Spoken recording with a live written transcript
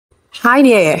Hi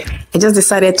there. I just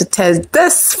decided to test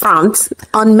this prompt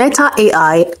on Meta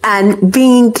AI and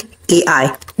Bing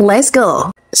AI. Let's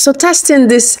go. So testing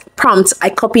this prompt, I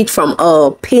copied from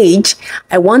a page.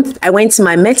 I went to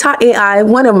my Meta AI,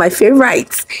 one of my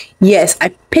favorites. Yes, I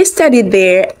pasted it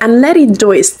there and let it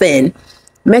do its thing.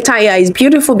 Meta AI is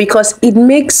beautiful because it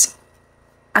makes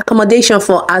accommodation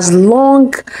for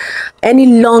any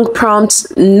long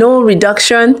prompts, no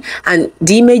reduction, and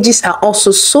the images are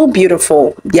also so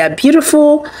beautiful. They are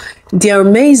beautiful, they are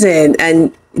amazing,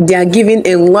 and they are giving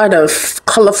a lot of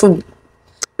colorful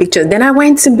pictures. Then I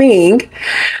went to Bing.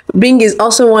 Bing is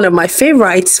also one of my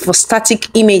favorites for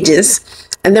static images.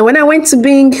 And then when I went to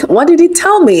Bing, what did it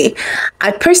tell me?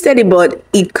 I pasted it, but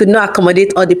it could not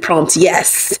accommodate all the prompts.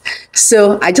 Yes.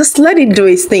 So I just let it do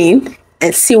its thing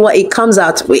and see what it comes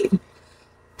out with.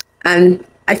 And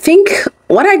I think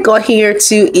what I got here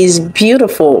too is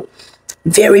beautiful,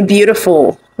 very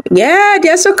beautiful. Yeah,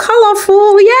 they're so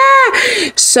colorful.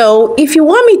 Yeah. So if you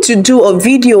want me to do a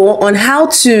video on how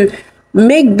to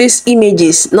make these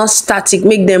images not static,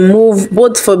 make them move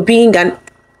both for Bing, and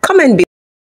comment below.